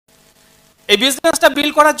এই বিজনেসটা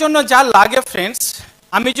বিল্ড করার জন্য যা লাগে ফ্রেন্ডস,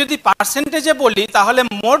 আমি যদি পার্সেন্টেজে বলি তাহলে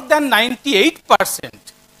more than 98%,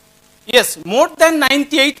 yes more than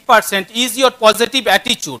 98% is your positive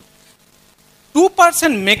attitude.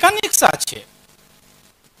 2% mechanics আছে,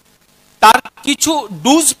 তার কিছু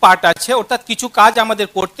ডুজ পার্ট আছে, অর্থাৎ কিছু কাজ আমাদের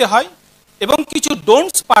করতে হয়, এবং কিছু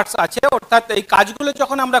ডোন্টস পার্টস আছে, অর্থাৎ এই কাজগুলো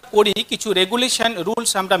যখন আমরা করি কিছু রেগুলেশন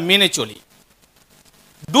রুলস আমরা মেনে চলি।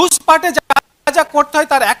 ডুজ পার্টে যা যা করতে হয়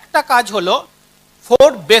তার একটা কাজ হলো 4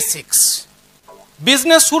 বেসিক্স।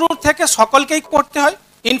 বিজনেস শুরুর থেকে সকলকেই করতে হয়।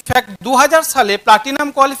 ইনফ্যাক্ট 2000 সালে প্লাটিনাম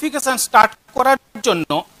কোয়ালিফিকেশন স্টার্ট করার জন্য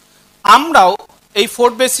আমরাও এই 4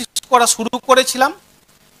 বেসিক্স করা শুরু করেছিলাম,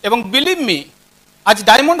 এবং বিলিভ মি আজ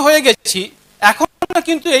ডায়মন্ড হয়ে গেছি, এখন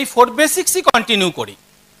কিন্তু এই 4 বেসিক্সই কন্টিনিউ করি।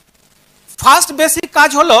 ফার্স্ট বেসিক কাজ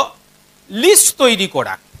হলো লিস্ট তৈরি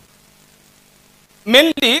করা,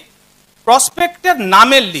 মেনলি প্রসপেক্টের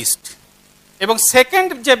নামের লিস্ট। এবং সেকেন্ড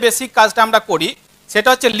যে বেসিক কাজটা আমরা করি সেটা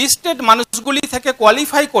হচ্ছে লিস্টেড মানুষগুলি থেকে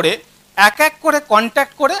কোয়ালিফাই করে এক এক করে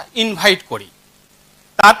কন্ট্যাক্ট করে ইনভাইট করি।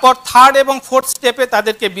 তারপর থার্ড এবং ফোর্থ স্টেপে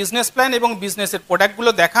তাদেরকে বিজনেস প্ল্যান এবং বিজনেসের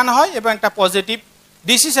প্রোডাক্টগুলো দেখানো হয় এবং একটা পজিটিভ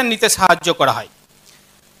ডিসিশন নিতে সাহায্য করা হয়।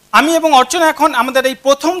 আমি এবং অর্চনা এখন আমাদের এই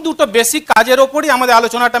প্রথম দুটো বেসিক কাজের ওপরই আমাদের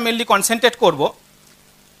আলোচনাটা মেনলি কনসেন্ট্রেট করব।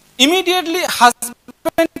 ইমিডিয়েটলি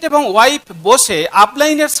হাজব্যান্ড এবং ওয়াইফ বসে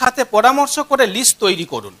আপলাইনের সাথে পরামর্শ করে লিস্ট তৈরি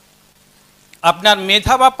করুন। আপনার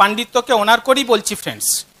মেধা বা পাণ্ডিত্যকে অনার করেই বলছি friends,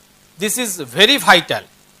 this is very vital.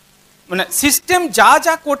 মানে সিস্টেম যা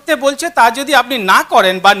যা করতে বলছে তা যদি আপনি না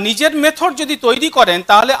করেন বা নিজের মেথড যদি তৈরি করেন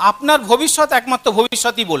তাহলে আপনার ভবিষ্যৎ একমাত্র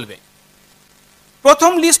ভবিষ্যৎই বলবে।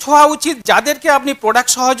 প্রথম লিস্ট হওয়া উচিত যাদেরকে আপনি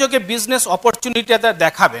প্রোডাক্ট সহযোগে বিজনেস অপরচুনিটিটা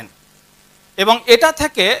দেখাবেন, এবং এটা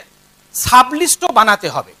থেকে সাবলিস্টও বানাতে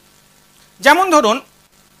হবে। যেমন ধরুন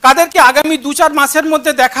কাদেরকে আগামী 2-4 মাসের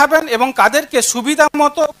মধ্যে দেখাবেন এবং কাদেরকে সুবিধা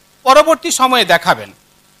মতো পরবর্তী সময়ে দেখাবেন।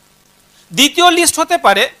 দ্বিতীয় লিস্ট হতে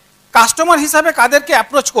পারে কাস্টমার হিসাবে কাদেরকে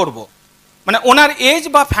অ্যাপ্রোচ করব, মানে ওনার এজ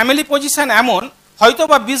বা ফ্যামিলি পজিশন এমন হয়তো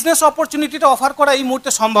বা বিজনেস অপরচুনিটিটা অফার করা এই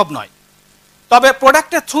মুহূর্তে সম্ভব নয়, তবে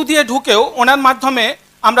প্রোডাক্টের থ্রু দিয়ে ঢুকেও ওনার মাধ্যমে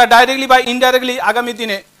আমরা ডাইরেক্টলি বা ইনডাইরেক্টলি আগামী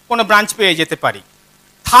দিনে কোনো ব্রাঞ্চ পেয়ে যেতে পারি।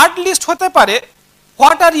 থার্ড লিস্ট হতে পারে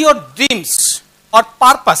what are your dreams or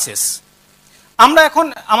purposes. আমরা এখন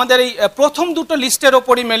আমাদের এই প্রথম দুটো লিস্টের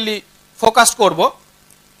ওপরই মেনলি ফোকাস করব,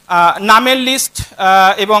 নামের লিস্ট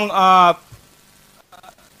এবং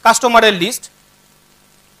কাস্টমারের লিস্ট।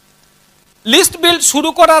 লিস্ট বিল্ড শুরু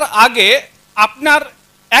করার আগে আপনার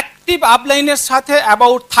অ্যাক্টিভ আপলাইনের সাথে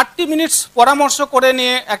অ্যাবাউট 30 মিনিটস পরামর্শ করে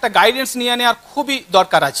নিয়ে একটা গাইডেন্স নিয়ে নেওয়ার খুবই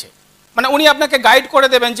দরকার আছে। মানে উনি আপনাকে গাইড করে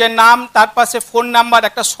দেবেন যে নাম, তার পাশে ফোন নাম্বার,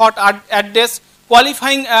 একটা শর্ট অ্যাড্রেস,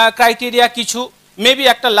 কোয়ালিফাইং ক্রাইটেরিয়া কিছু, মেবি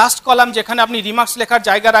একটা লাস্ট কলাম যেখানে আপনি রিমার্কস লেখার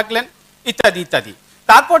জায়গা রাখলেন, ইত্যাদি ইত্যাদি।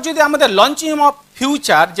 তারপর যদি আমাদের লঞ্চিং অফ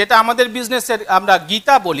ফিউচার, যেটা আমাদের বিজনেসের আমরা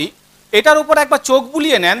গীতা বলি, এটার উপর একবার চোখ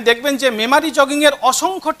বুলিয়ে নেন, দেখবেন যে মেমারি জগিংয়ের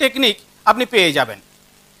অসংখ্য টেকনিক আপনি পেয়ে যাবেন।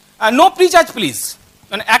 নো প্রিজাজ প্লিজ,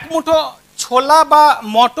 মানে এক মুঠো ছোলা বা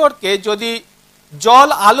মটরকে যদি জল,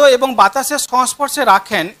 আলো এবং বাতাসের সংস্পর্শে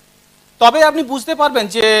রাখেন তবে আপনি বুঝতে পারবেন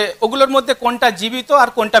যে ওগুলোর মধ্যে কোনটা জীবিত আর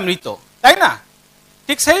কোনটা মৃত, তাই না?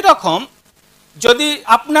 ঠিক সেই রকম যদি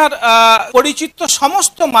আপনার পরিচিত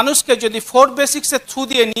সমস্ত মানুষকে যদি 4 বেসিক্সের থ্রু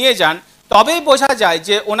দিয়ে নিয়ে যান তবেই বোঝা যায়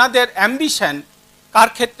যে ওনাদের অ্যাম্বিশন কার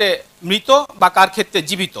ক্ষেত্রে মৃত বা কার ক্ষেত্রে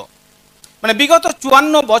জীবিত। মানে বিগত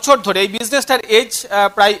 54 বছর ধরে এই বিজনেসটার এজ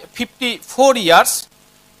প্রায় 54 ইয়ার্স।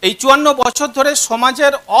 এই 54 বছর ধরে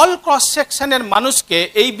সমাজের অল ক্রস সেকশনের মানুষকে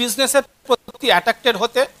এই বিজনেসের প্রতি অ্যাট্রাক্টেড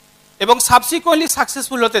হতে এবং সাবসিকুয়েন্টলি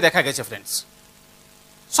সাকসেসফুল হতে দেখা গেছে ফ্রেন্ডস,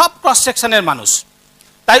 সব ক্রস সেকশনের মানুষ।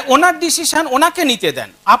 তাই ওনার ডিসিশন ওনাকে নিতে দেন,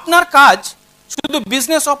 আপনার কাজ শুধু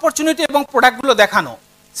বিজনেস অপরচুনিটি এবং প্রোডাক্টগুলো দেখানো,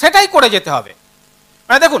 সেটাই করে যেতে হবে।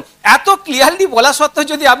 মানে দেখুন, এত ক্লিয়ারলি বলা সত্ত্বেও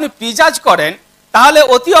যদি আপনি প্রিজাজ করেন তাহলে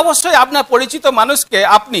অতি অবশ্যই আপনার পরিচিত মানুষকে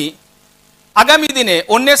আপনি আগামী দিনে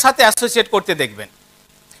অন্যের সাথে অ্যাসোসিয়েট করতে দেখবেন।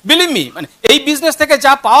 বিলিভ মি, মানে এই বিজনেস থেকে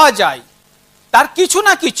যা পাওয়া যায় তার কিছু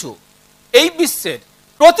না কিছু এই বিশ্বের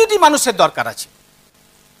প্রতিটি মানুষের দরকার আছে।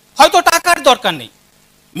 হয়তো টাকার দরকার নেই,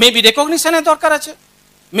 মেবি রেকগনিশনের দরকার আছে,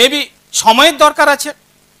 মেবি সময়ের দরকার আছে।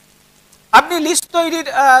 আপনি লিস্ট তৈরির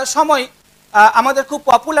সময় আমাদের খুব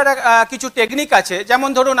পপুলার কিছু টেকনিক আছে, যেমন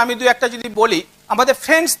ধরুন আমি দু একটা যদি বলি, আমাদের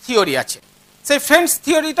ফ্রেন্ডস থিওরি আছে, সেই ফ্রেন্ডস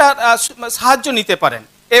থিওরিটার সাহায্য নিতে পারেন।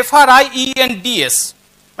 FRIENDS,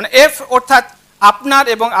 মানে এফ অর্থাৎ আপনার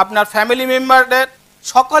এবং আপনার ফ্যামিলি মেম্বারদের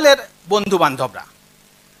সকলের বন্ধু বান্ধবরা,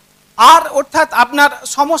 আর অর্থাৎ আপনার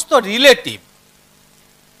সমস্ত রিলেটিভ,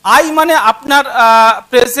 আই মানে আপনার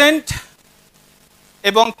প্রেজেন্ট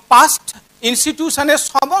এবং পাস্ট ইনস্টিটিউশনের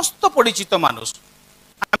সমস্ত পরিচিত মানুষ,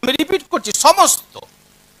 আমি রিপিট করছি সমস্ত,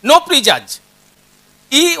 নো প্রিজাজ।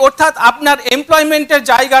 ই অর্থাৎ আপনার এমপ্লয়মেন্টের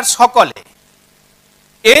জায়গার সকলে,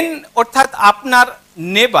 এন অর্থাৎ আপনার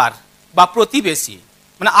নেবার বা প্রতিবেশী,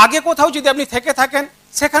 মানে আগে কোথাও যদি আপনি থেকে থাকেন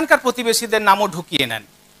সেখানকার প্রতিবেশীদের নামও ঢুকিয়ে নেন।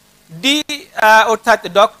 ডি অর্থাৎ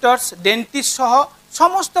ডক্টরস, ডেন্টিস্ট সহ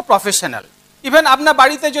সমস্ত প্রফেশনাল। ইভেন আপনার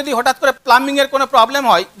বাড়িতে যদি হঠাৎ করে প্লাম্বিংয়ের কোনো প্রবলেম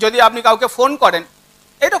হয়, যদি আপনি কাউকে ফোন করেন,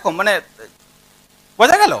 এরকম মানে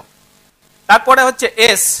বোঝা গেল। তারপরে হচ্ছে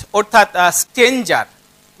এস অর্থাৎ স্ট্রেঞ্জার,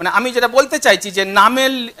 মানে আমি যেটা বলতে চাইছি যে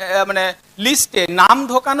নামের মানে লিস্টে নাম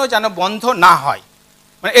ঢোকানো যেন বন্ধ না হয়,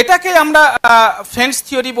 মানে এটাকে আমরা ফ্রেন্ডস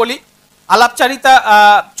থিওরি বলি। আলাপচারিতা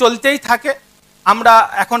চলতেই থাকে, আমরা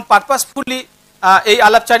এখন পারপাসফুলি এই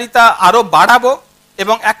আলাপচারিতা আরও বাড়াবো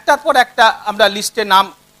এবং একটার পর একটা আমরা লিস্টে নাম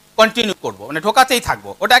কন্টিনিউ করব, মানে ঢোকাতেই থাকবো,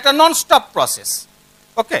 ওটা একটা নন স্টপ প্রসেস।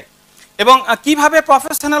 ওকে, এবং কিভাবে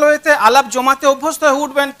প্রফেশনাল ওয়েতে আলাপ জমাতে অভ্যস্ত হয়ে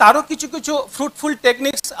উঠবেন তারও কিছু কিছু ফ্রুটফুল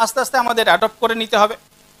টেকনিক্স আস্তে আস্তে আমাদের অ্যাডপ্ট করে নিতে হবে।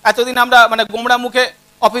 এতদিন আমরা মানে গোমড়া মুখে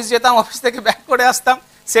অফিস যেতাম, অফিস থেকে ব্যাক করে আসতাম,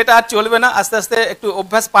 সেটা আর চলবে না, আস্তে আস্তে একটু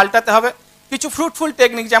অভ্যাস পাল্টাতে হবে। কিছু ফ্রুটফুল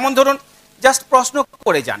টেকনিক, যেমন ধরুন জাস্ট প্রশ্ন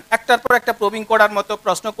করে যান, একটার পর একটা প্রবিং করার মতো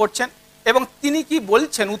প্রশ্ন করছেন এবং তিনি কি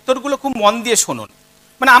বলছেন উত্তরগুলো খুব মন দিয়ে শুনুন।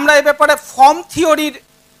 মানে আমরা এ ব্যাপারে ফর্ম থিওরির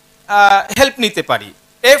হেল্প নিতে পারি।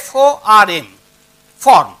 FORM,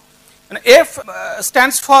 ফর্ম, মানে এফ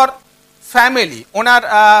স্ট্যান্ডস ফর ফ্যামিলি, ওনার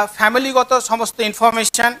ফ্যামিলিগত সমস্ত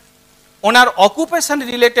ইনফরমেশান, ওনার অকুপেশন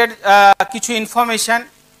রিলেটেড কিছু ইনফরমেশান,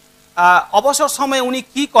 অবসর সময়ে উনি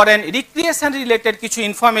কি করেন, রিক্রিয়েশন রিলেটেড কিছু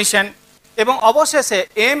ইনফরমেশান, এবং অবশেষে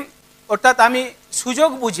এম অর্থাৎ আমি সুযোগ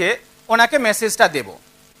বুঝে ওনাকে মেসেজটা দেব।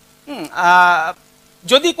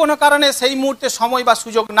 যদি কোনো কারণে সেই মুহূর্তে সময় বা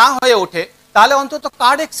সুযোগ না হয়ে ওঠে তাহলে অন্তত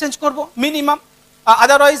কার্ড এক্সচেঞ্জ করব মিনিমাম,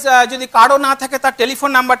 আদারওয়াইজ যদি কার্ডও না থাকে তার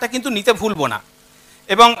টেলিফোন নাম্বারটা কিন্তু নিতে ভুলবো না।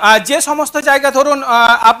 এবং যে সমস্ত জায়গা ধরুন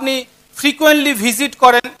আপনি ফ্রিকোয়েন্টলি ভিজিট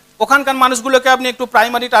করেন, ওখানকার মানুষগুলোকে আপনি একটু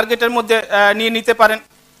প্রাইমারি টার্গেটের মধ্যে নিয়ে নিতে পারেন।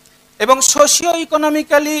 এবং সোশিও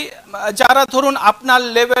ইকোনমিক্যালি যারা ধরুন আপনার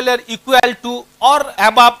লেভেলের ইকুয়াল টু অর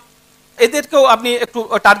অ্যাবাভ, এদেরকেও আপনি একটু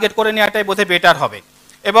টার্গেট করে নেওয়াটাই বোধহয় বেটার হবে।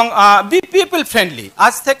 এবং বি পিপল ফ্রেন্ডলি,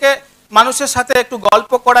 আজ থেকে মানুষের সাথে একটু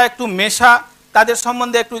গল্প করা, একটু মেশা, তাদের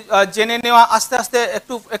সম্বন্ধে একটু জেনে নেওয়া, আস্তে আস্তে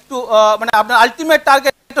একটু একটু মানে আপনার আলটিমেট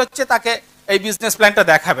টার্গেট হচ্ছে তাকে এই বিজনেস প্ল্যানটা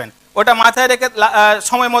দেখাবেন, ওটা মাথায় রেখে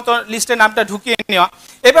সময় মতো লিস্টে নামটা ঢুকিয়ে নেওয়া।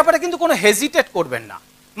 এই ব্যাপারে কিন্তু কোনো হেজিটেট করবেন না।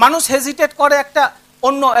 মানুষ হেজিটেট করে একটা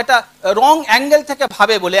অন্য একটা রং অ্যাঙ্গেল থেকে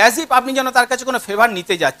ভাবে বলে, অ্যাজ ইফ আপনি যেন তার কাছে কোনো ফেভার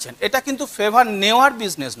নিতে যাচ্ছেন। এটা কিন্তু ফেভার নেওয়ার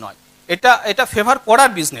বিজনেস নয়, এটা ফেভার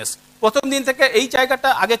করার বিজনেস। প্রথম দিন থেকে এই জায়গাটা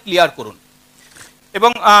আগে ক্লিয়ার করুন।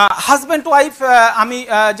 এবং হাজব্যান্ড ওয়াইফ আমি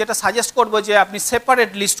যেটা সাজেস্ট করব যে আপনি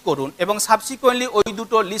সেপারেট লিস্ট করুন এবং সাবসিকুয়েন্টলি ওই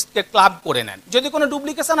দুটো লিস্টকে ক্লাব করে নেন। যদি কোনো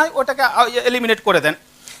ডুপ্লিকেশন হয় ওটাকে এলিমিনেট করে দেন।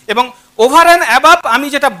 এবং ওভার অ্যান্ড অ্যাবাভ আমি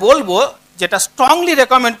যেটা বলবো, যেটা স্ট্রংলি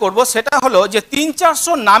রেকমেন্ড করব, সেটা হলো যে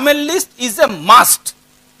 300-400 নামের list is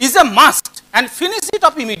a must and finish it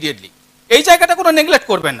off immediately. এই জায়গাটা কোনো নেগলেক্ট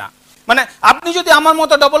করবেন না। মানে আপনি যদি আমার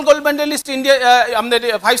মতো ডবল গোল্ড মেডেলিস্ট ইন্ডিয়া আমাদের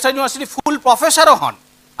 5 স্টার ইউনিভার্সিটি ফুল প্রফেসরও হন,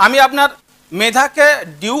 আমি আপনার মেধাকে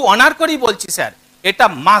ডিউ অনার করেই বলছি স্যার, এটা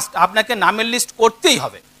মাস্ট, আপনাকে নামের লিস্ট করতেই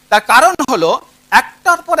হবে। তার কারণ হলো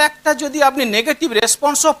একটার পর একটা যদি আপনি নেগেটিভ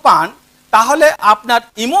রেসপন্সও পান তাহলে আপনার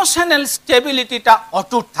ইমোশনাল স্টেবিলিটিটা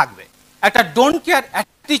অটুট থাকবে, একটা ডোন্ট কেয়ার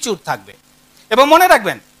অ্যাটিটিউড থাকবে। এবং মনে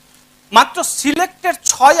রাখবেন, মাত্র সিলেক্টেড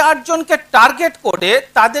 6-8 জনকে টার্গেট করে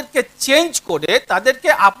তাদেরকে চেঞ্জ করে তাদেরকে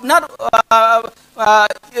আপনার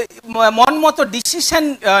মন মতো ডিসিশন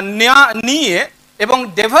নিয়ে এবং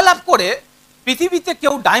ডেভেলপ করে পৃথিবীতে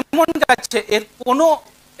কেউ ডায়মন্ড গাছে এর কোনো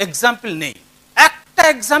এক্সাম্পল নেই। একটা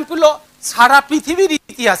এক্সাম্পলও সারা পৃথিবীর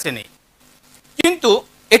ইতিহাসে নেই। কিন্তু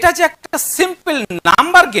এটা যে একটা সিম্পল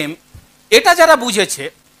নাম্বার গেম, এটা যারা বুঝেছে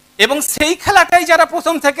এবং সেই খেলাটাই যারা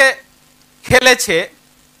প্রথম থেকে খেলেছে,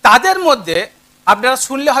 তাদের মধ্যে আপনারা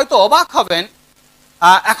শুনলে হয়তো অবাক হবেন,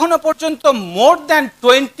 এখনো পর্যন্ত মোর দ্যান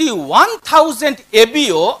 21,000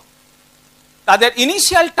 এবিও তাদের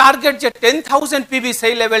ইনিশিয়াল টার্গেট যে 10,000 পিবি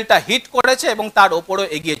সেই লেভেলটা হিট করেছে এবং তার ওপরও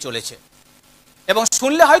এগিয়ে চলেছে। এবং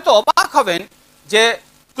শুনলে হয়তো অবাক হবেন যে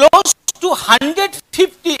close two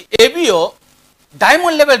 150 ABO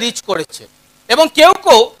diamond level rich করেছে এবং কেউ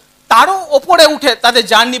কেউ তারও ওপরে উঠে তাদের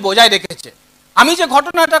জার্নি বজায় রেখেছে। আমি যে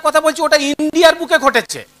ঘটনাটার কথা বলছি ওটা ইন্ডিয়ার বুকে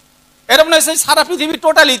ঘটেছে, এরকম নয় সেই সারা পৃথিবীর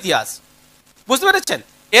টোটাল ইতিহাস। বুঝতে পেরেছেন?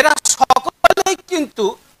 এরা সকলেই কিন্তু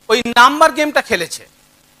ওই নাম্বার গেমটা খেলেছে।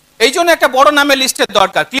 এই জন্য একটা বড় নামের লিস্টের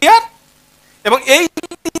দরকার, ক্লিয়ার? এবং এই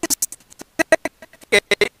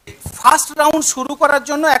ফার্স্ট রাউন্ড শুরু করার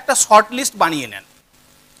জন্য একটা শর্ট লিস্ট বানিয়ে নেন।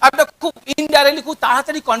 আপনার খুব ইনডাইরেক্টলি খুব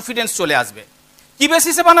তাড়াতাড়ি কনফিডেন্স চলে আসবে। কি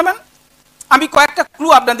বেসিসে বানাবেন? আমি কয়েকটা ক্লু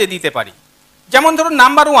আপনাদের দিতে পারি। যেমন ধরুন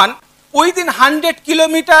নাম্বার 1, উইদিন 100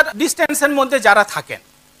 কিলোমিটার ডিস্টেন্সের মধ্যে যারা থাকেন,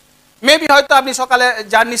 মেবি হয়তো আপনি সকালে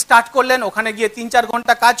জার্নি স্টার্ট করলেন, ওখানে গিয়ে 3-4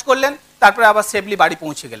 ঘন্টা কাজ করলেন, তারপরে আবার সেফলি বাড়ি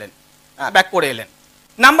পৌঁছে গেলেন, ব্যাক করে এলেন।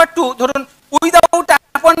 নাম্বার 2, ধরুন উইদাউট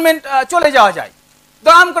অ্যাপয়েন্টমেন্ট চলে যাওয়া যায়,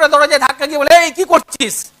 দাম করে দরজায় ধাক্কা দিয়ে বলে এই কি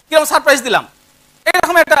করছিস, কিরকম সারপ্রাইজ দিলাম,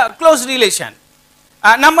 এরকম একটা ক্লোজ রিলেশন।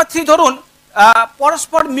 নাম্বার 3, ধরুন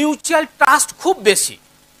পরস্পর মিউচুয়াল ট্রাস্ট খুব বেশি,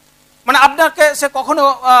 মানে আপনাকে সে কখনো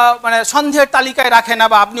মানে সন্দেহের তালিকায় রাখে না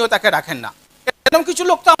বা আপনিও তাকে রাখেন না, এরকম কিছু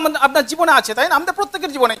লোক তো আপনার জীবনে আছে, তাই না? আমাদের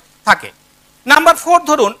প্রত্যেকের জীবনে থাকে। নাম্বার 4,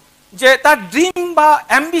 ধরুন যে তার ড্রিম বা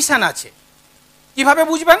অ্যাম্বিশন আছে। কিভাবে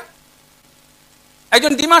বুঝবেন?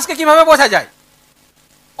 একজন ডিমান্ডসকে কিভাবে বোঝা যায়?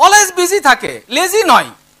 অলওয়েজ বিজি থাকে, লেজি নয়,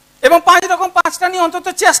 এবং 5 রকম 5টা নিয়ে অন্তত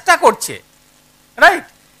চেষ্টা করছে, রাইট?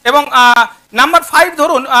 এবং নাম্বার 5,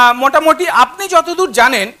 ধরুন মোটামুটি আপনি যতদূর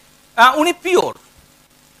জানেন উনি পিওর,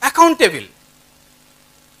 অ্যাকাউন্টেবল,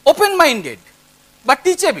 ওপেন মাইন্ডেড বা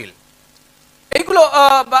টিচেবল, এইগুলো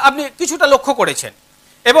আপনি কিছুটা লক্ষ্য করেছেন।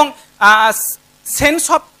 এবং সেন্স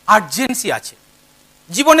অফ আর্জেন্সি আছে,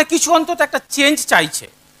 জীবনে কিছু অন্তত একটা চেঞ্জ চাইছে।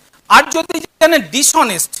 আর যদি জানেন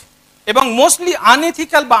ডিসঅনেস্ট এবং মোস্টলি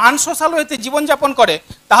আনএথিক্যাল বা আনসোশ্যাল ওয়েতে জীবনযাপন করে,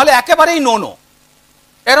 তাহলে একেবারেই নো।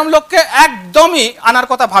 এরম লোককে একদমই আনার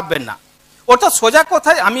কথা ভাববেন না। ওটা সোজা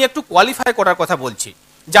কথায় আমি একটু কোয়ালিফাই করার কথা বলছি,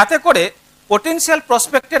 যাতে করে পোটেনশিয়াল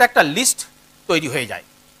প্রসপেক্টের একটা লিস্ট তৈরি হয়ে যায়।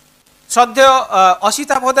 শ্রদ্ধেয়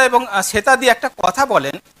অসিতাভদা এবং শ্বেতাদি একটা কথা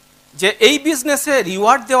বলেন যে এই বিজনেসে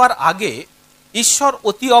রিওয়ার্ড দেওয়ার আগে ঈশ্বর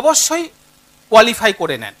অতি অবশ্যই কোয়ালিফাই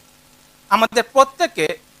করে নেন। আমাদের প্রত্যেককে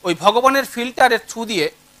ওই ভগবানের ফিল্টারের থ্রু দিয়ে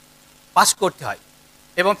পাস করতে হয়,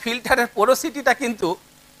 এবং ফিল্টারের পোরোসিটিটা কিন্তু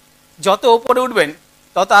যত উপরে উঠবেন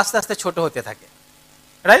তত আস্তে আস্তে ছোট হতে থাকে,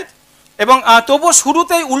 রাইট? এবং তবুও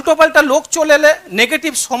শুরুতেই উল্টোপাল্টা লোক চলে এলে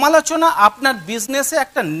নেগেটিভ সমালোচনা আপনার বিজনেসে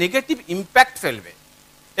একটা নেগেটিভ ইম্প্যাক্ট ফেলবে,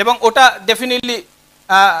 এবং ওটা ডেফিনেটলি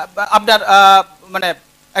আপনার মানে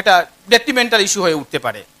একটা ডেট্রিমেন্টাল ইস্যু হয়ে উঠতে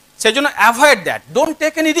পারে। সেই জন্য avoid that, don't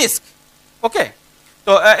take any risk. ওকে,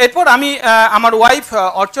 তো এরপর আমি আমার ওয়াইফ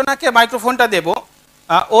অর্চনাকে মাইক্রোফোনটা দেব।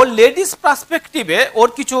 ওর লেডিস পার্সপেক্টিভে ওর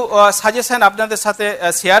কিছু সাজেশন আপনাদের সাথে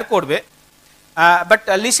শেয়ার করবে, but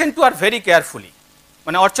listen to are very carefully.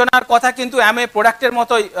 মানে অর্চনার কথা কিন্তু অ্যামওয়ে প্রোডাক্টের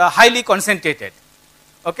মতোই highly concentrated.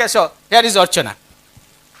 Okay, so here is Archana.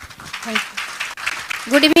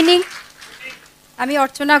 Good evening, আমি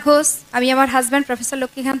অর্চনা ঘোষ। আমি আমার হাজব্যান্ড প্রফেসর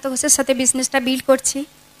লক্ষ্মী কান্ত ঘোষের সাথে বিজনেসটা বিল্ড করছি।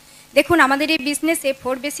 দেখুন, আমাদের এই বিজনেসে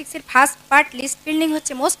 4 বেসিক্সের ফার্স্ট পার্ট লিস্ট বিল্ডিং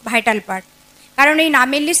হচ্ছে মোস্ট ভাইটাল পার্ট, কারণ এই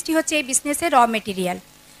নামের লিস্টই হচ্ছে এই বিজনেসের র মেটেরিয়াল।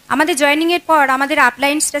 আমাদের জয়েনিংয়ের পর আমাদের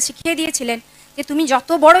আপলাইন্সটা শিখিয়ে দিয়েছিলেন যে তুমি যত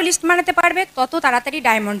বড় লিস্ট বানাতে পারবে তত তাড়াতাড়ি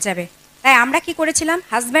ডায়মন্ড যাবে। তাই আমরা কি করেছিলাম,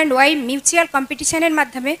 হাজব্যান্ড ওয়াইফ মিউচুয়াল কম্পিটিশনের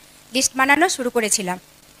মাধ্যমে লিস্ট বানানো শুরু করেছিলাম।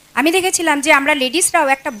 আমি দেখেছিলাম যে আমরা লেডিসরাও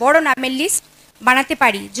একটা বড় নামের লিস্ট বানাতে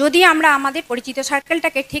পারি যদি আমরা আমাদের পরিচিত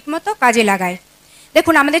সার্কেলটাকে ঠিকমতো কাজে লাগাই।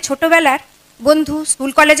 দেখুন, আমাদের ছোটোবেলার বন্ধু,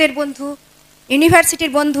 স্কুল কলেজের বন্ধু,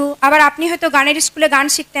 ইউনিভার্সিটির বন্ধু, আবার আপনি হয়তো গানের স্কুলে গান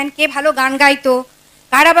শিখতেন, কে ভালো গান গাইতো,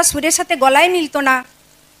 কার আবার সুরের সাথে গলায় মিলতো না,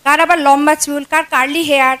 কার আবার লম্বা চুল, কার কার্লি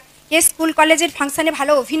হেয়ার, কে স্কুল কলেজের ফাংশানে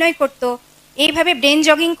ভালো অভিনয় করতো। এইভাবে ব্রেন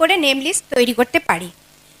জগিং করে নেম লিস্ট তৈরি করতে পারি।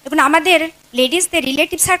 দেখুন, আমাদের লেডিসদের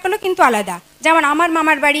রিলেটিভ সার্কেলও কিন্তু আলাদা, যেমন আমার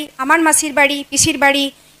মামার বাড়ি, আমার মাসির বাড়ি, পিসির বাড়ি,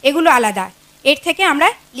 এগুলো আলাদা। এর থেকে আমরা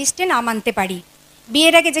লিস্টে নাম আনতে পারি।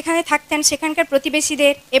 বিয়ের আগে যেখানে থাকতেন সেখানকার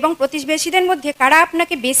প্রতিবেশীদের এবং প্রতিবেশীদের মধ্যে কারা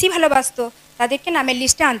আপনাকে বেশি ভালোবাসতো তাদেরকে নামের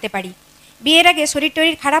লিস্টে আনতে পারি। বিয়ের আগে শরীর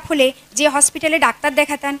টরীর খারাপ হলে যে হসপিটালে ডাক্তার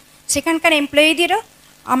দেখাতেন সেখানকার এমপ্লয়িদেরও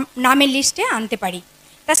নামের লিস্টে আনতে পারি।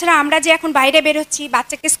 তাছাড়া আমরা যে এখন বাইরে বেরোচ্ছি,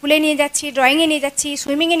 বাচ্চাকে স্কুলে নিয়ে যাচ্ছি, ড্রয়িংয়ে নিয়ে যাচ্ছি,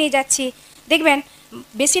 সুইমিংয়ে নিয়ে যাচ্ছি, দেখবেন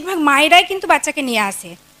বেশিরভাগ মায়েরাই কিন্তু বাচ্চাকে নিয়ে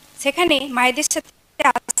আসে। সেখানে মায়েদের সাথে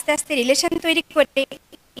আস্তে আস্তে রিলেশন তৈরি করে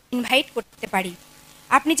ইনভাইট করতে পারি।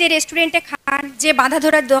 আপনি যে রেস্টুরেন্টে খান, যে বাঁধা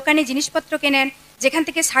ধরার দোকানে জিনিসপত্র কেনেন, যেখান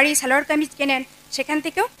থেকে শাড়ি সালোয়ার কামিজ কেনেন, সেখান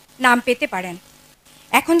থেকেও নাম পেতে পারেন।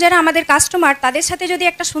 এখন যারা আমাদের কাস্টমার, তাদের সাথে যদি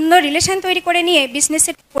একটা সুন্দর রিলেশন তৈরি করে নিয়ে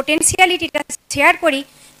বিজনেসের পোটেনশিয়ালিটিটা শেয়ার করি,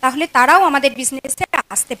 তাহলে তারাও আমাদের বিজনেসে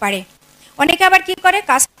আসতে পারে। অনেকে আবার কি করে,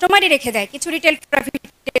 কাস্টমারই রেখে দেয় কিছু রিটেল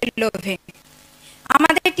প্রফিটের লোভে।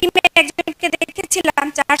 আমাদের টিমে একজনকে দেখেছিলাম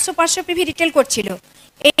 400-500 পিভি রিটেল করছিল।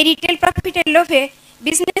 এই রিটেল প্রফিটের লোভে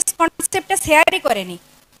বিজনেস কনসেপ্টটা শেয়ারই করেনি,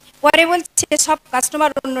 পরে বলছে সব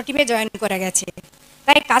কাস্টমার অন্য টিমে জয়েন করে গেছে।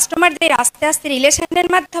 তাই কাস্টমারদের আস্তে আস্তে রিলেশনের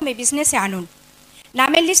মাধ্যমে বিজনেসে আনুন।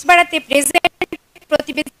 নামের লিস্ট বাড়াতে প্রেজেন্ট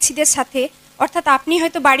প্রতিবেশীদের সাথে, অর্থাৎ আপনি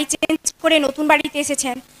হয়তো বাড়ি চেঞ্জ করে নতুন বাড়িতে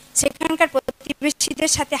এসেছেন, সেখানকার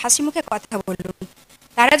প্রতিবেশীদের সাথে হাসি মুখে কথা বলুন।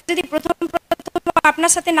 তারা যদি প্রথম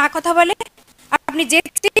আপনার সাথে না কথা বলে, আপনি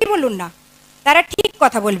যেই বলুন না, তারা ঠিক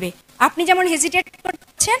কথা বলবে। আপনি যেমন হেজিটেট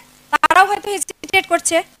করছেন, তারাও হয়তো হেজিটেট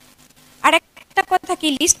করছে। আর একটা কথা কি,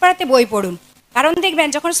 লিস্ট বাড়াতে বই পড়ুন। কারণ দেখবেন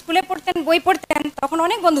যখন স্কুলে পড়তেন, বই পড়তেন, তখন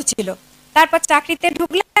অনেক বন্ধু ছিল। তারপর চাকরিতে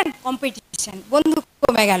ঢুকলেন, কম্পিটিশন, বন্ধু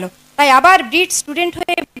কমে গেল। তাই আবার ব্রিড স্টুডেন্ট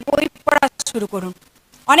হয়ে বই পড়া শুরু করুন,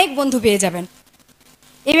 অনেক বন্ধু পেয়ে যাবেন।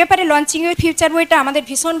 এই ব্যাপারে লঞ্চিং ইউর ফিউচার বইটা আমাদের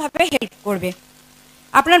ভীষণভাবে হেল্প করবে।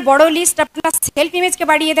 আপনার বড় লিস্ট আপনার সেলফ ইমেজকে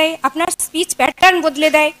বাড়িয়ে দেয়, আপনার স্পিচ প্যাটার্ন বদলে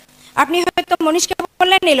দেয়। আপনি হয়তো মনীষকে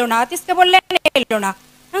বললেন এলো না, আতিশকে বললেন এলো না,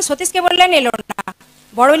 সতীশকে বললেন এলো না।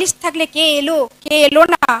 বড় লিস্ট থাকলে কে এলো কে এলো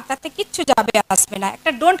না তাতে কিচ্ছু যাবে আসবে না,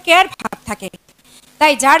 একটা ডোন্ট কেয়ার ভাব থাকে।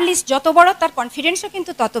 তাই যার লিস্ট যত বড় তার কনফিডেন্সও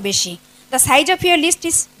কিন্তু তত বেশি। The size of your list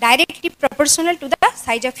is directly proportional to the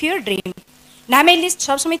size of your dream. নামের লিস্ট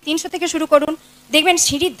সবসময় 300 থেকে শুরু করুন, দেখবেন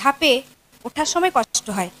সিঁড়ির ধাপে ওঠার সময় কষ্ট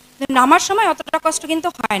হয়, নামার সময় অতটা কষ্ট কিন্তু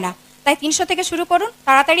হয় না। তাই 300 থেকে শুরু করুন,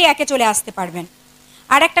 তাড়াতাড়ি একে চলে আসতে পারবেন।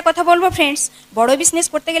 আর একটা কথা বলবো ফ্রেন্ডস, বড় বিজনেস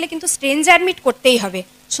করতে গেলে কিন্তু স্ট্রেঞ্জার মিট করতেই হবে।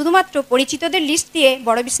 শুধুমাত্র পরিচিতদের লিস্ট দিয়ে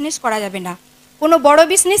বড় বিজনেস করা যাবে না। কোনো বড়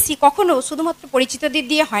বিজনেসই কখনো শুধুমাত্র পরিচিতদের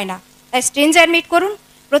দিয়ে হয় না। তাই স্ট্রেঞ্জার মিট করুন।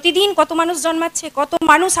 প্রতিদিন কত মানুষ জন্মাচ্ছে, কত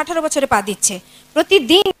মানুষ 18 বছরে পা দিচ্ছে,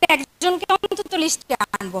 প্রতিদিন একজনকে অন্তত লিস্টে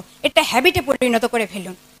আনবো, এটা হ্যাবিটে পরিণত করে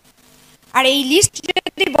ফেলুন। আর এই লিস্ট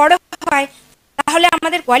যদি বড় হয় তাহলে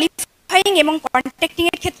আমাদের কোয়ালিফাইং এবং কন্ট্যাক্টিং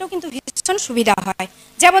এর ক্ষেত্রেও কিন্তু ভীষণ সুবিধা হয়।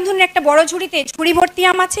 যেমন ধরুন একটা বড় ঝুড়িতে ঝুড়ি ভর্তি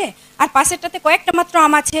আম আছে আর পাশেরটাতে কয়েকটা মাত্র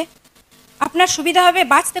আম আছে, আপনার সুবিধা হবে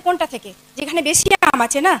বাঁচতে কোনটা থেকে, যেখানে বেশি আম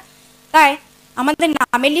আছে না। তাই আমাদের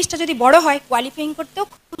নামের লিস্টটা যদি বড় হয় কোয়ালিফাইং করতেও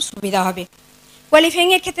খুব সুবিধা হবে। কোয়ালিফাইং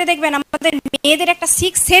এর ক্ষেত্রে দেখবেন আমাদের মেয়েদের একটা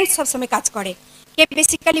 6 সেন্স সবসময় কাজ করে। কে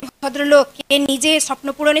বেসিক্যালি ভদ্রলোক, কে নিজে স্বপ্ন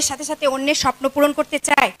পূরণের সাথে সাথে অন্যের স্বপ্ন পূরণ করতে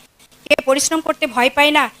চায়, কে পরিশ্রম করতে ভয়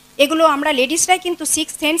পায় না, এগুলো আমরা লেডিসরাই কিন্তু 6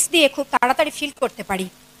 সেন্স দিয়ে খুব তাড়াতাড়ি ফিল করতে পারি।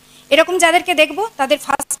 এরকম যাদেরকে দেখবো তাদের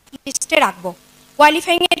ফার্স্ট লিস্টে রাখবো।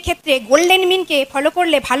 কোয়ালিফাইং এর ক্ষেত্রে গোল্ডেন মিনকে ফলো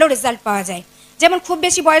করলে ভালো রেজাল্ট পাওয়া যায়। যেমন খুব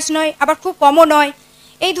বেশি বয়স নয়, আবার খুব কমও নয়,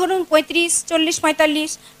 এই ধরুন 35, 40,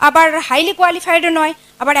 45, আবার হাইলি কোয়ালিফাইডও নয়,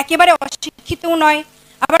 আবার একেবারে অশিক্ষিতও নয়,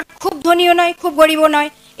 আবার খুব ধনীও নয়, খুব গরিবও নয়।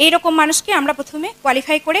 এইরকম মানুষকে আমরা প্রথমে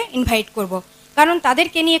কোয়ালিফাই করে ইনভাইট করব, কারণ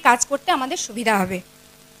তাদেরকে নিয়ে কাজ করতে আমাদের সুবিধা হবে।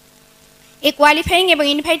 এই কোয়ালিফাইং এবং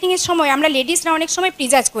ইনভাইটিংয়ের সময় আমরা লেডিসরা অনেক সময়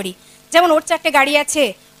প্রিজাজ করি। যেমন ওর 4টে গাড়ি আছে,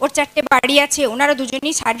 ওর 4টে বাড়ি আছে, ওনারা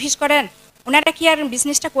দুজনেই সার্ভিস করেন, ওনারা কি আর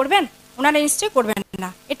বিজনেসটা করবেন? ওনারা নিশ্চয়ই করবেন না,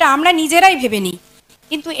 এটা আমরা নিজেরাই ভেবে নিই।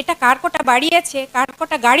 কিন্তু এটা কার কটা বাড়ি আছে, কার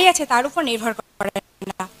কটা গাড়ি আছে তার উপর নির্ভর করে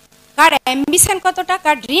না, কার অ্যাম্বিশন কতটা,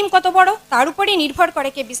 কার ড্রিম কত বড় তার উপরেই নির্ভর করে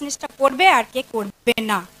কে বিজনেসটা করবে আর কে করবে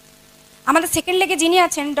না। আমাদের সেকেন্ড লেগে যিনি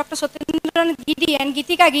আছেন ডক্টর সত্যেন্দ্রনাথ গিরি অ্যান্ড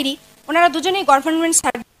গীতিকা গিরি, ওনারা দুজনেই গভর্নমেন্ট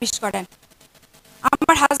সার্ভিস করেন।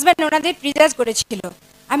 আমার হাজব্যান্ড ওনাদের প্রিজাজ করেছিল,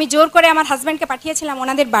 আমি জোর করে আমার হাজব্যান্ডকে পাঠিয়েছিলাম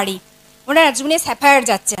ওনাদের বাড়ি। ওনারা জুনে স্যাফায়ার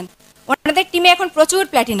যাচ্ছেন, ওনাদের টিমে এখন প্রচুর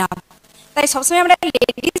প্ল্যাটিনাম। তাই সবসময় আমরা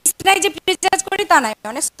লেডিসরাই যে প্রিজাজ করি তা নয়,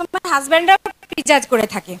 অনেক সময় হাজব্যান্ডরাও প্রিজাজ করে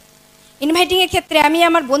থাকে। ইনভাইটিংয়ের ক্ষেত্রে আমি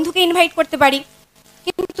আমার বন্ধুকে ইনভাইট করতে পারি,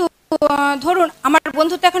 কিন্তু ধরুন আমার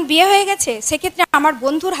বন্ধু তো এখন বিয়ে হয়ে গেছে, সেক্ষেত্রে আমার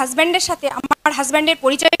বন্ধুর হাজব্যান্ডের সাথে আমার হাজব্যান্ডের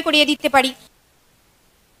পরিচয় করিয়ে দিতে পারি।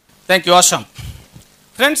 Thank you, Assam.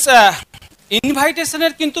 ফ্রেন্ডস,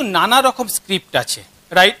 ইনভাইটেশনের কিন্তু নানা রকম স্ক্রিপ্ট আছে,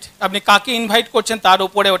 রাইট? আপনি কাকে ইনভাইট করছেন তার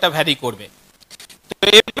উপরে ওটা ভ্যারি করবে। তো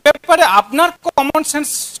এই ব্যাপারে আপনার কমন সেন্স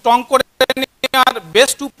স্ট্রং করে নেওয়ার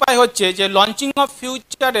বেস্ট উপায় হচ্ছে যে লঞ্চিং অফ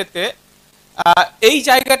ফিউচারেতে এই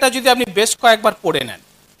জায়গাটা যদি আপনি বেশ কয়েকবার পড়ে নেন,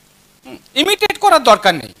 ইমিটেট করার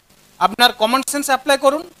দরকার নেই, আপনার কমন সেন্স অ্যাপ্লাই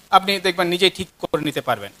করুন, আপনি দেখবেন নিজেই ঠিক করে নিতে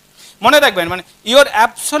পারবেন। মনে রাখবেন, মানে your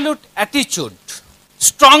absolute attitude,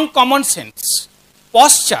 strong common sense,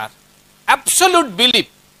 posture, absolute believe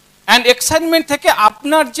and excitement থেকে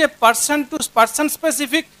আপনার যে পার্সন টু পার্সন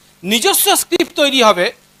স্পেসিফিক নিজস্ব স্ক্রিপ্ট তৈরি হবে,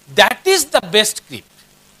 that is the best script.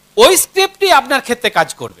 ওই স্ক্রিপ্টই আপনার ক্ষেত্রে কাজ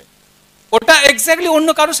করবে, ওটা এক্স্যাক্টলি অন্য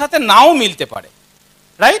কারোর সাথে নাও মিলতে পারে,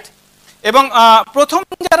 রাইট? এবং প্রথম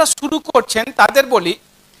যারা শুরু করছেন তাদের বলি,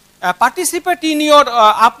 participate in your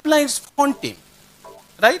আপলাইন্স phone team,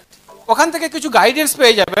 right? ওখান থেকে কিছু গাইডেন্স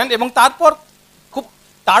পেয়ে যাবেন এবং তারপর খুব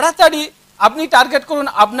তাড়াতাড়ি আপনি টার্গেট করুন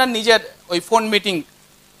আপনার নিজের ওই ফোন মিটিং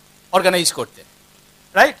অর্গানাইজ করতে,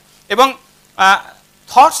 রাইট? এবং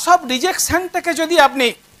থটস অফ রিজেকশনটাকে যদি আপনি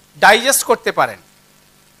ডাইজেস্ট করতে পারেন,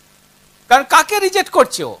 কারণ কাকে রিজেক্ট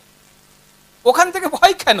করছে ও, ওখান থেকে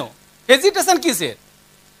ভয় কেন, হেজিটেশন কিসের?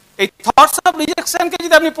 এই থটস অফ রিজেকশনকে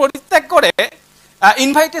যদি আপনি পরিত্যাগ করে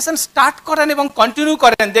ইনভাইটেশন স্টার্ট করেন এবং কন্টিনিউ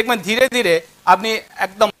করেন, দেখবেন ধীরে ধীরে আপনি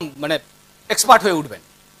একদম মানে এক্সপার্ট হয়ে উঠবেন,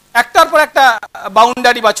 একটার পর একটা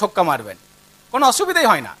বাউন্ডারি বা ছক্কা মারবেন, কোনো অসুবিধাই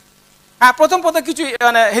হয় না। হ্যাঁ, প্রথম কিছু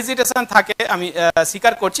মানে হেজিটেশন থাকে, আমি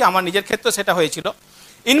স্বীকার করছি, আমার নিজের ক্ষেত্রে সেটা হয়েছিল।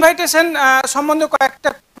 ইনভাইটেশন সম্বন্ধে কয়েকটা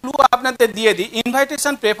ক্লু আপনাদের দিয়ে দিই।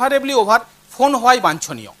 ইনভাইটেশন প্রেফারেবলি ওভার ফোন হওয়াই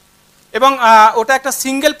বাঞ্ছনীয়, এবং ওটা একটা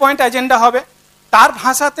সিঙ্গেল পয়েন্ট এজেন্ডা হবে। তার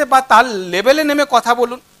ভাষাতে বা তার লেভেলে নেমে কথা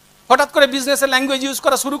বলুন। হঠাৎ করে বিজনেসের ল্যাঙ্গুয়েজ ইউজ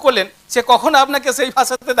করা শুরু করলেন, সে কখনো আপনাকে সেই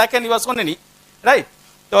ভাষাতে দেখেনি বা শোনেনি, রাইট?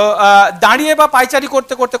 তো দাঁড়িয়ে বা পাইচারি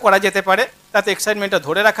করতে করতে করা যেতে পারে, তাতে এক্সাইটমেন্টটা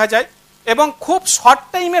ধরে রাখা যায় এবং খুব শর্ট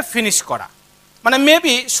টাইমে ফিনিশ করা, মানে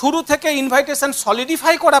মেবি শুরু থেকে ইনভাইটেশন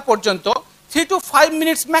সলিডিফাই করা পর্যন্ত 3 to 5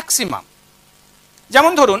 মিনিটস ম্যাক্সিমাম।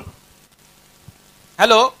 যেমন ধরুন,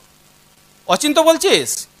 হ্যালো অচিন্ত বলছিস?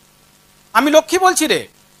 আমি লক্ষ্মী বলছি রে,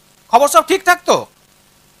 খবর সব ঠিকঠাক তো?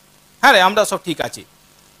 হ্যাঁ রে, আমরা সব ঠিক আছি।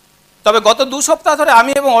 তবে গত 2 সপ্তাহ ধরে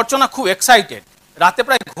আমি এবং অর্চনা খুব এক্সাইটেড, রাতে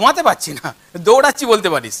প্রায় ঘুমাতে পারছি না, দৌড়াচ্ছি বলতে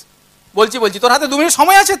পারিস। বলছি তোর হাতে 2 মিনিট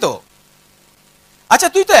সময় আছে তো? আচ্ছা,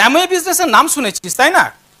 তুই তো অ্যামওয়ে বিজনেসের নাম শুনেছিস তাই না?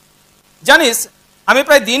 জানিস, আমি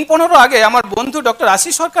প্রায় দিন 15 আগে আমার বন্ধু ডক্টর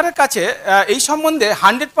আশিস সরকারের কাছে এই সম্বন্ধে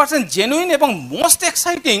 100% জেনুইন এবং মোস্ট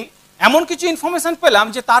এক্সাইটিং এমন কিছু ইনফরমেশন পেলাম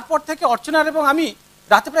যে তারপর থেকে অর্চনার এবং আমি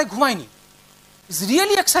রাতে প্রায় ঘুমাইনি। It's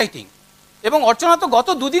really exciting. এবং অর্চনা তো গত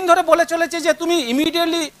 2 দিন ধরে বলে চলেছে যে তুমি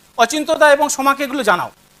ইমিডিয়েটলি অচিন্তদা এবং সোমাকে এগুলো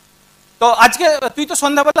জানাও। তো আজকে তুই তো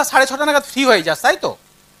সন্ধ্যাবেলা 6:30 নাগাদ ফ্রি হয়ে যাস তাই তো?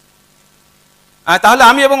 তাহলে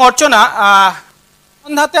আমি এবং অর্চনা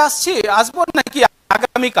সন্ধ্যাতে আসবো নাকি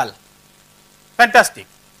আগামীকাল? ফ্যান্টাস্টিক।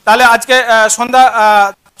 তাহলে আজকে সন্ধ্যা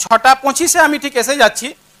 6:25 আমি ঠিক এসে যাচ্ছি।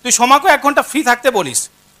 তুই সোমাকে 1 ঘন্টা ফ্রি থাকতে বলিস,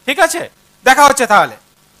 ঠিক আছে? দেখা হচ্ছে তাহলে,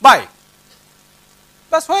 বাই।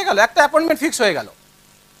 বাস, হয়ে গেল, একটা অ্যাপয়েন্টমেন্ট ফিক্স হয়ে গেল।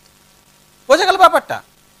 বোঝা গেল ব্যাপারটা?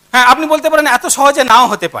 হ্যাঁ, আপনি বলতে পারেন এত সহজে নাও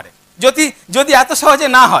হতে পারে। যদি এত সহজে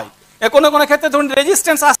না হয়, কোনো কোনো ক্ষেত্রে ধরুন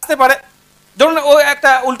রেজিস্ট্যান্স আসতে পারে। ধরুন ও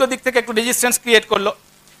একটা উল্টো দিক থেকে একটু রেজিস্ট্যান্স ক্রিয়েট করলো।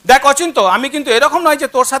 দেখ অচিন্ত, আমি কিন্তু এরকম নয় যে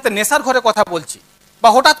তোর সাথে নেশার ঘরে কথা বলছি বা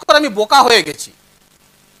হঠাৎ করে আমি বোকা হয়ে গেছি,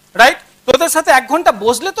 রাইট? তোদের সাথে 1 ঘন্টা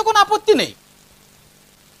বসলে তো কোনো আপত্তি নেই।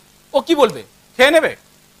 ও কি বলবে? খেয়ে নেবে?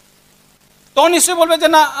 তো নিশ্চয়ই বলবে যে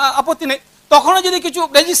না, আপত্তি নেই। তখনও যদি কিছু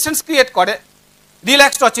রেজিস্ট্যান্স ক্রিয়েট করে,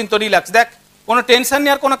 রিল্যাক্স অচিন্ত, রিল্যাক্স। দেখ, কোনো টেনশন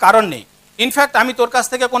নেওয়ার কোনো কারণ নেই। ইনফ্যাক্ট আমি তোর কাছ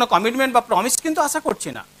থেকে কোনো কমিটমেন্ট বা প্রমিস কিন্তু আশা করছি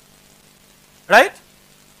না, রাইট?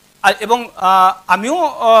 এবং আমিও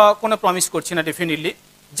কোনো প্রমিস করছি না definitely.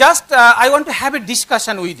 Just I want to have a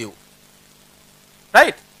discussion with you,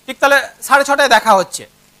 right? ঠিক, তাহলে 6:30 দেখা হচ্ছে।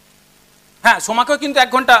 হ্যাঁ, সোমাকেও কিন্তু 1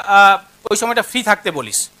 ঘন্টা ওই সময়টা ফ্রি থাকতে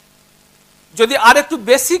বলিস। যদি আর একটু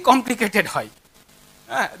বেশি কমপ্লিকেটেড হয়,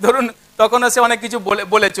 হ্যাঁ ধরুন তখন সে অনেক কিছু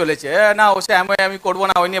বলে চলেছে, না ও সে আমি করবো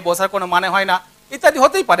না, ওই নিয়ে বসার কোনো মানে হয় না, ইত্যাদি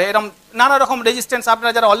হতেই পারে। এরকম নানা রকম রেজিস্ট্যান্স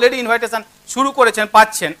আপনারা যারা অলরেডি ইনভাইটেশন শুরু করেছেন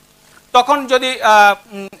পাচ্ছেন। তখন যদি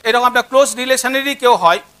এরকম আপনার ক্লোজ রিলেশনেরই কেউ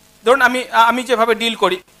হয়, ধরুন আমি যেভাবে ডিল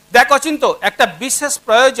করি, দেখ অচিন্ত, একটা বিশেষ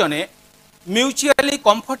প্রয়োজনে মিউচুয়ালি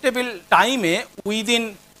কমফোর্টেবল টাইমে উইদিন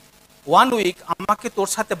 1 উইক আমাকে তোর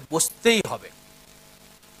সাথে বসতেই হবে।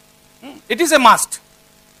 It is a must.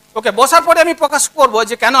 ওকে, বসার পরে আমি প্রকাশ করব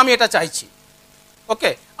যে কেন আমি এটা চাইছি।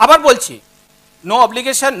 ওকে, আবার বলছি, নো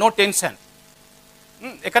অব্লিগেশন, নো টেনশন।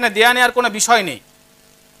 এখানে দেয়া নেওয়ার কোনো বিষয় নেই।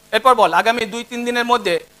 এরপর বল, আগামী 2-3 দিনের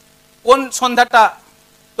মধ্যে কোন সন্ধ্যাটা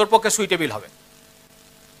তোর পক্ষে সুইটেবল হবে?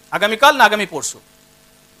 আগামীকাল না আগামী পরশু?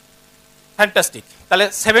 ফ্যান্টাস্টিক। তাহলে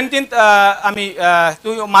 17th আমি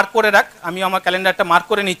তুই মার্ক করে রাখ, আমি আমার ক্যালেন্ডারটা মার্ক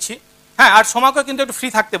করে নিচ্ছি। হ্যাঁ, আর সোমাকে কিন্তু একটু ফ্রি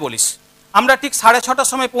থাকতে বলিস। আমরা ঠিক 6:30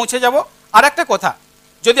 সময় পৌঁছে যাব। আর একটা কথা,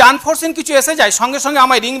 যদি আনফোর্সিন কিছু এসে যায় সঙ্গে সঙ্গে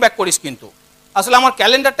আমায় রিং ব্যাক করিস কিন্তু। আসলে আমার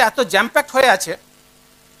ক্যালেন্ডারটা এত জ্যামপ্যাক্ট হয়ে আছে।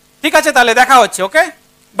 ঠিক আছে, তাহলে দেখা হচ্ছে। ওকে,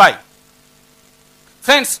 by.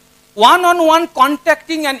 Friends, 1-on-1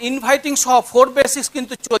 contacting and inviting সহ 4 বেসিক্স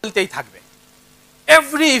কিন্তু চলতেই থাকবে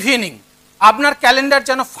এভরি ইভিনিং। আপনার ক্যালেন্ডার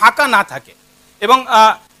যেন ফাঁকা না থাকে। এবং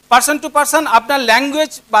পার্সন টু পার্সন আপনার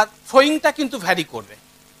ল্যাঙ্গুয়েজ বা থ্রোয়িংটা কিন্তু ভ্যারি করবে।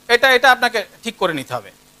 এটা আপনাকে ঠিক করে নিতে হবে।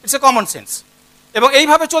 It's a common sense. এবং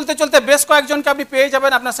এইভাবে চলতে চলতে বেশ কয়েকজনকে আপনি পেয়ে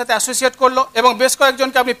যাবেন আপনার সাথে অ্যাসোসিয়েট করলো, এবং বেশ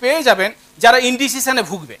কয়েকজনকে আপনি পেয়ে যাবেন যারা ইনডিসিশনে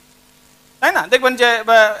ভুগবে, তাই না? দেখবেন যে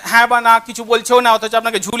হ্যাঁ বা না কিছু বলছেও না, অথচ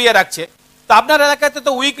আপনাকে ঝুলিয়ে রাখছে। তো আপনার এলাকাতে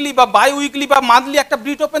তো উইকলি বা বাই উইকলি বা মান্থলি একটা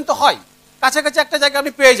ব্রিট ওপেন তো হয়, কাছাকাছি একটা জায়গায়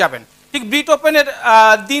আপনি পেয়ে যাবেন। ঠিক ব্রিট ওপেনের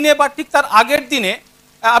দিনে বা ঠিক তার আগের দিনে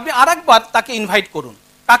আপনি আরেকবার তাকে ইনভাইট করুন।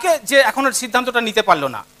 তাকে যে এখনো সিদ্ধান্তটা নিতে পারলো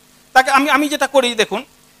না, তাকে আমি যেটা করি, দেখুন,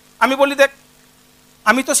 আমি বলি, দেখ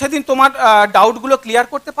আমি তো সেদিন তোমার ডাউটগুলো ক্লিয়ার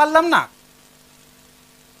করতে পারলাম না।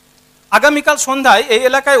 আগামীকাল সন্ধ্যায় এই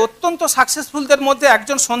এলাকায় অত্যন্ত সাকসেসফুলদের মধ্যে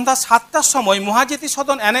একজন সন্ধ্যা 7টার সময় মহাজ্যোতি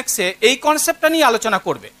সদন অ্যানেক্সে এই কনসেপ্টটা নিয়ে আলোচনা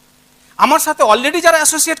করবে। আমার সাথে অলরেডি যারা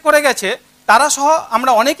অ্যাসোসিয়েট করে গেছে তারা সহ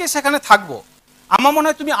আমরা অনেকেই সেখানে থাকবো। আমার মনে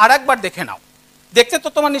হয় তুমি আর একবার দেখে নাও। দেখতে তো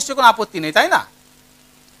তোমার নিশ্চয়ই কোনো আপত্তি নেই, তাই না?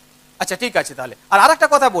 আচ্ছা, ঠিক আছে তাহলে। আর আরেকটা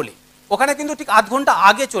কথা বলি, ওখানে কিন্তু ঠিক 1/2 ঘন্টা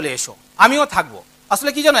আগে চলে এসো, আমিও থাকবো। আসলে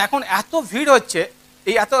কি জানো, এখন এত ভিড় হচ্ছে,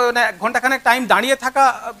 এই এত 1 ঘন্টাখানেক টাইম দাঁড়িয়ে থাকা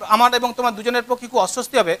আমার এবং তোমার দুজনের পক্ষে খুব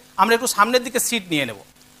অস্বস্তি হবে। আমরা একটু সামনের দিকে সিট নিয়ে নেব,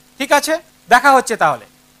 ঠিক আছে? দেখা হচ্ছে তাহলে,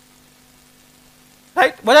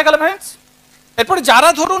 রাইট? বোঝা গেল ফ্রেন্ডস? এরপরে যারা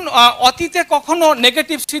ধরুন অতীতে কখনো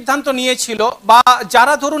নেগেটিভ সিদ্ধান্ত নিয়েছিল, বা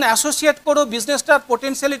যারা ধরুন অ্যাসোসিয়েট করো বিজনেসটার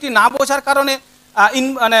পোটেনশিয়ালিটি না বোঝার কারণে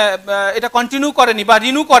মানে এটা কন্টিনিউ করেনি বা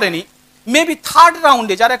রিনিউ করেনি, মেবি থার্ড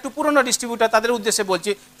রাউন্ডে যারা একটু পুরনো ডিস্ট্রিবিউটার তাদের উদ্দেশ্যে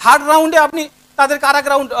বলছি, থার্ড রাউন্ডে আপনি তাদেরকে আর এক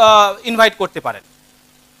রাউন্ড ইনভাইট করতে পারেন।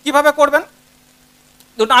 কিভাবে করবেন?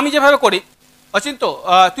 ধরুন আমি যেভাবে করি, অচিন্ত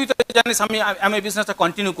তুই তো জানিস আমি এই বিজনেসটা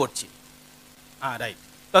কন্টিনিউ করছি, হ্যাঁ রাইট,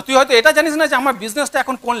 তো তুই হয়তো এটা জানিস না যে আমার বিজনেসটা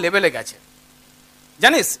এখন কোন লেভেলে গেছে।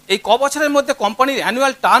 জানিস এই ক বছরের মধ্যে কোম্পানির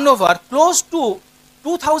annual turn over close two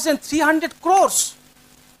 2300 crores।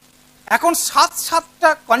 এখন 7টা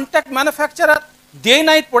contract manufacturer day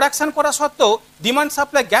night production করা সত্ত্বেও ডিমান্ড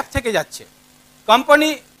সাপ্লাই গ্যাপ থেকে যাচ্ছে। কোম্পানি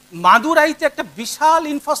মাদুরাইতে একটা বিশাল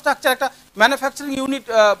ইনফ্রাস্ট্রাকচার, একটা ম্যানুফ্যাকচারিং ইউনিট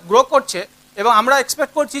গ্রো করছে, এবং আমরা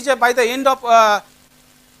এক্সপেক্ট করছি যে বাই দ্য এন্ড অফ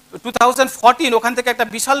 2014 ওখান থেকে একটা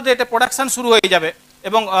বিশাল রেটে প্রোডাকশন শুরু হয়ে যাবে,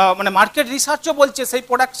 এবং মানে মার্কেট রিসার্চও বলছে সেই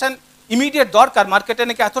প্রোডাকশন ইমিডিয়েট দরকার, মার্কেটে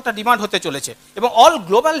নাকি এতটা ডিমান্ড হতে চলেছে। এবং অল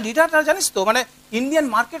গ্লোবাল লিডাররা জানিস তো মানে ইন্ডিয়ান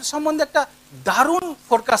মার্কেট সম্বন্ধে একটা দারুণ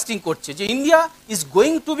ফোরকাস্টিং করছে যে India is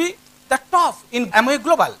going to B the top in Amway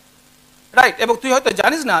global, right. এবং তুই হয়তো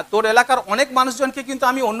জানিস না, তোর এলাকার অনেক মানুষজনকে কিন্তু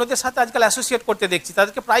আমি অন্যদের সাথে আজকাল অ্যাসোসিয়েট করতে দেখছি,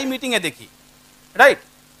 তাদেরকে প্রায় মিটিংয়ে দেখি, রাইট।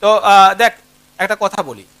 তো দেখ একটা কথা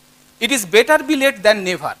বলি, it is better be late than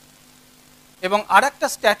never. এবং আর একটা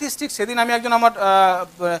স্ট্যাটিস্টিক্স, সেদিন আমি একজন আমার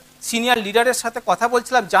সিনিয়র লিডারের সাথে কথা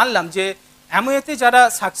বলছিলাম, জানলাম যে অ্যামওয়েতে যারা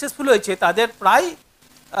সাকসেসফুল হয়েছে তাদের প্রায়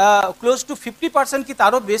ক্লোজ টু 50% কি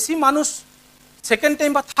তারও বেশি মানুষ সেকেন্ড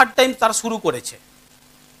টাইম বা থার্ড টাইম তারা শুরু করেছে।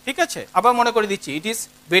 ঠিক আছে, আবার মনে করে দিচ্ছি, it is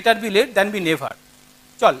better be late than B never.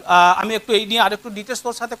 চল আমি একটু এই নিয়ে আর একটু ডিটেলস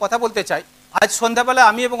তোর সাথে কথা বলতে চাই। আজ সন্ধ্যাবেলা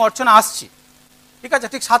আমি এবং অর্চনা আসছি, ঠিক আছে,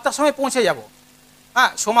 ঠিক 7টার সময় পৌঁছে যাব।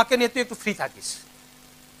 হ্যাঁ, সোমাকে নিয়ে তুই একটু ফ্রি থাকিস,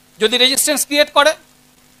 যদি রেজিস্ট্যান্স ক্রিয়েট করে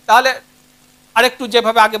তাহলে আরেকটু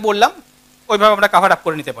যেভাবে আগে বললাম ওইভাবে আমরা কভার আপ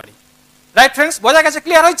করে নিতে পারি। রাইট ফ্রেন্ডস, বোঝা গেছে?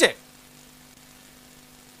 ক্লিয়ার হয়েছে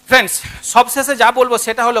ফ্রেন্ডস? সবশেষে যা বলবো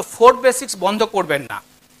সেটা হলো 4 বেসিক্স বন্ধ করবেন না।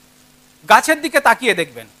 গাছের দিকে তাকিয়ে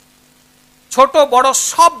দেখবেন, ছোট বড়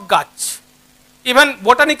সব গাছ, ইভেন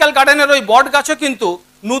বোটানিক্যাল গার্ডেনের ওই বট গাছও কিন্তু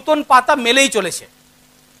নতুন পাতা মেলেই চলেছে।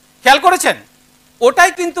 খেয়াল করেছেন?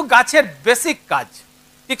 ওটাই কিন্তু গাছের বেসিক কাজ।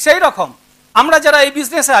 ঠিক সেই রকম আমরা যারা এই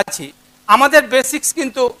বিজনেসে আছি, আমাদের বেসিক্স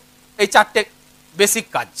কিন্তু এই 4টে বেসিক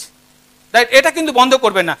কাজ, রাইট। এটা কিন্তু বন্ধ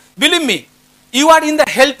করবেন না। Believe me, you R in the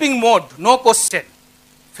helping mode, no question.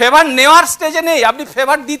 Favour নেওয়ার স্টেজে নেই, আপনি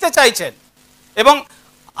ফেভার দিতে চাইছেন। এবং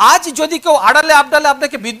আজ যদি কেউ আড়ালে আবডালে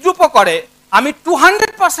আপনাকে বিদ্রুপ করে, আমি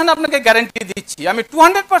 200% আপনাকে গ্যারান্টি দিচ্ছি, আমি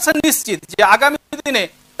 200% নিশ্চিত যে আগামী দিনে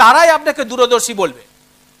তারাই আপনাকে দূরদর্শী বলবে,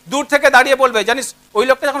 দূর থেকে দাঁড়িয়ে বলবে, জানিস ওই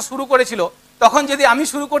লোকটা যখন শুরু করেছিল তখন যদি আমি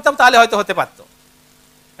শুরু করতাম তাহলে হয়তো হতে পারত,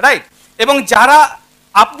 রাইট। এবং যারা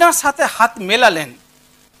আপনার সাথে হাত মেলালেন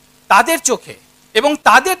তাদের চোখে এবং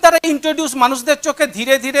তাদের দ্বারা ইন্ট্রোডিউস মানুষদের চোখে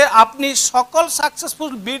ধীরে ধীরে আপনি সকল সাকসেসফুল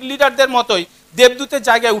লিডারদের মতোই দেবদূতের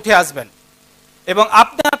জায়গায় উঠে আসবেন, এবং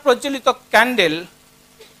আপনার প্রজ্বলিত ক্যান্ডেল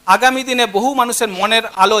আগামী দিনে বহু মানুষের মনের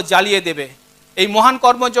আলো জ্বালিয়ে দেবে। এই মহান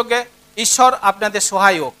কর্মযজ্ঞে ঈশ্বর আপনাদের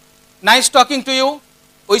সহায় হোক। Nice talking to you,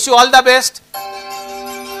 wish you all the best.